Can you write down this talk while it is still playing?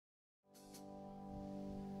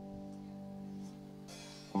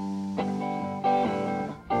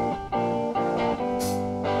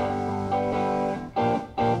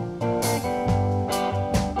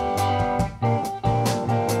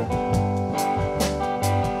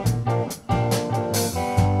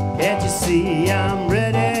see I'm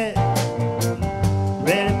ready,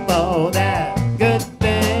 ready for that good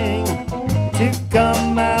thing to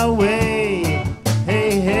come my way.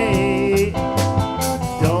 Hey, hey,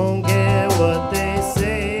 don't care what they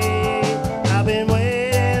say. I've been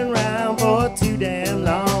waiting around for too damn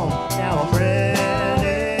long. Now I'm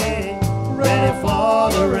ready, ready for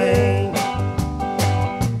the rain.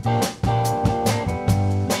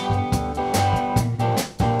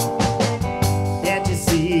 Can't you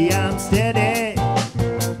see I'm steady,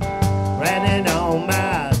 riding on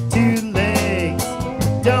my two legs?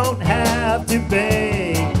 Don't have to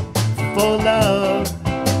beg for love,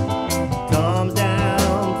 comes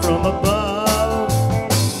down from above.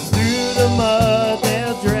 Through the mud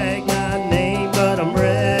they'll drag my name, but I'm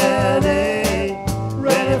ready,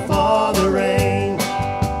 ready for the rain.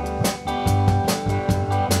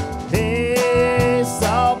 Hey,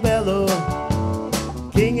 saw bellow,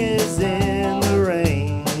 king is in the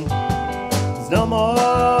rain. There's no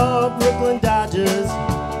more Brooklyn Dodgers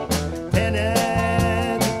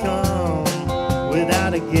penning to come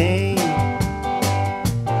without a game.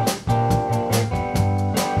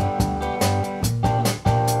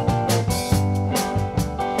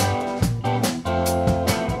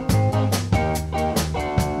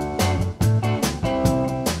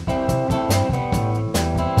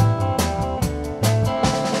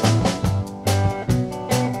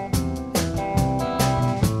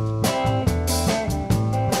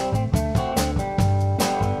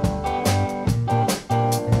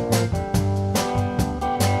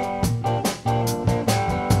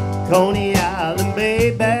 Coney Island,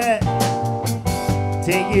 baby,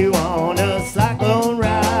 take you on a cyclone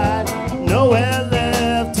ride. Nowhere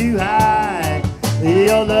left to hide.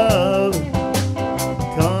 Your love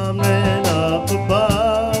coming up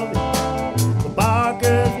above. The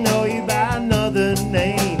barkers know you by another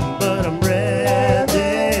name, but I'm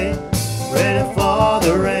ready, ready for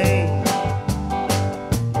the rain.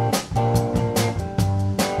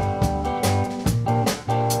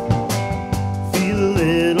 Feel a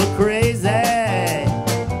little crazy,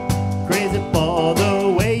 crazy for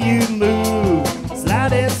the way you move,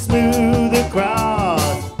 sliding smooth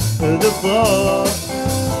across the floor.